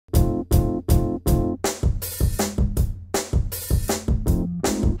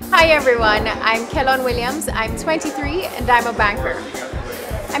Hi everyone, I'm Kellon Williams, I'm 23 and I'm a banker.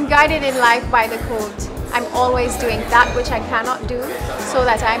 I'm guided in life by the quote, I'm always doing that which I cannot do so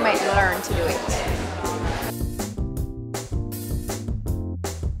that I might learn to do it.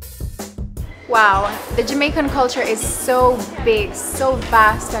 Wow, the Jamaican culture is so big, so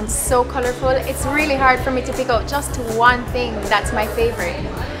vast and so colorful. It's really hard for me to pick out just one thing that's my favorite.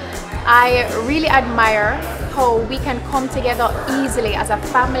 I really admire how we can come together easily as a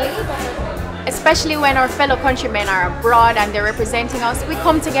family, especially when our fellow countrymen are abroad and they're representing us. We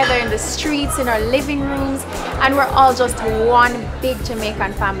come together in the streets, in our living rooms, and we're all just one big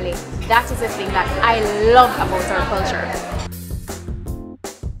Jamaican family. That is the thing that I love about our culture.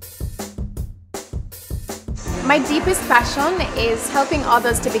 My deepest passion is helping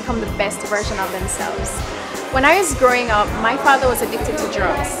others to become the best version of themselves. When I was growing up, my father was addicted to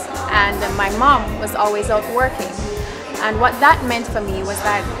drugs and my mom was always out working. And what that meant for me was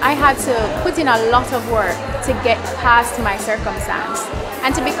that I had to put in a lot of work to get past my circumstance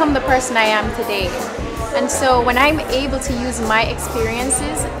and to become the person I am today. And so when I'm able to use my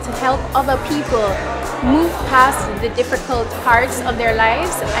experiences to help other people move past the difficult parts of their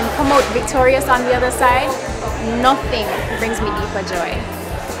lives and come out victorious on the other side, nothing brings me deeper joy.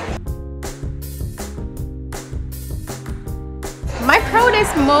 My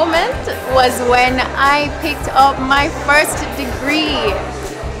proudest moment was when I picked up my first degree,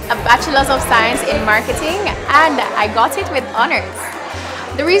 a Bachelor's of Science in Marketing, and I got it with honors.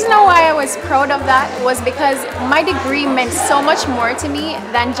 The reason why I was proud of that was because my degree meant so much more to me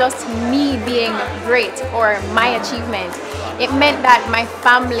than just me being great or my achievement. It meant that my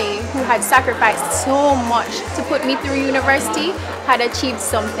family, who had sacrificed so much to put me through university, had achieved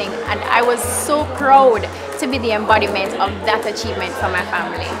something, and I was so proud to be the embodiment of that achievement for my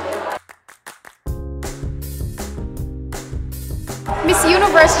family. Miss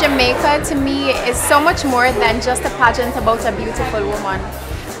Universe Jamaica to me is so much more than just a pageant about a beautiful woman.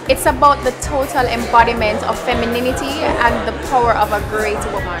 It's about the total embodiment of femininity and the power of a great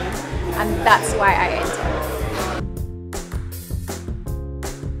woman, and that's why I entered.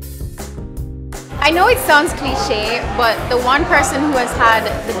 I know it sounds cliche, but the one person who has had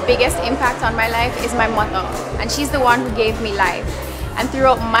the biggest impact on my life is my mother, and she's the one who gave me life. And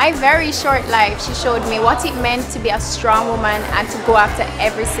throughout my very short life, she showed me what it meant to be a strong woman and to go after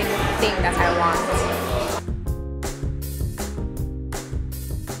every single thing that I want.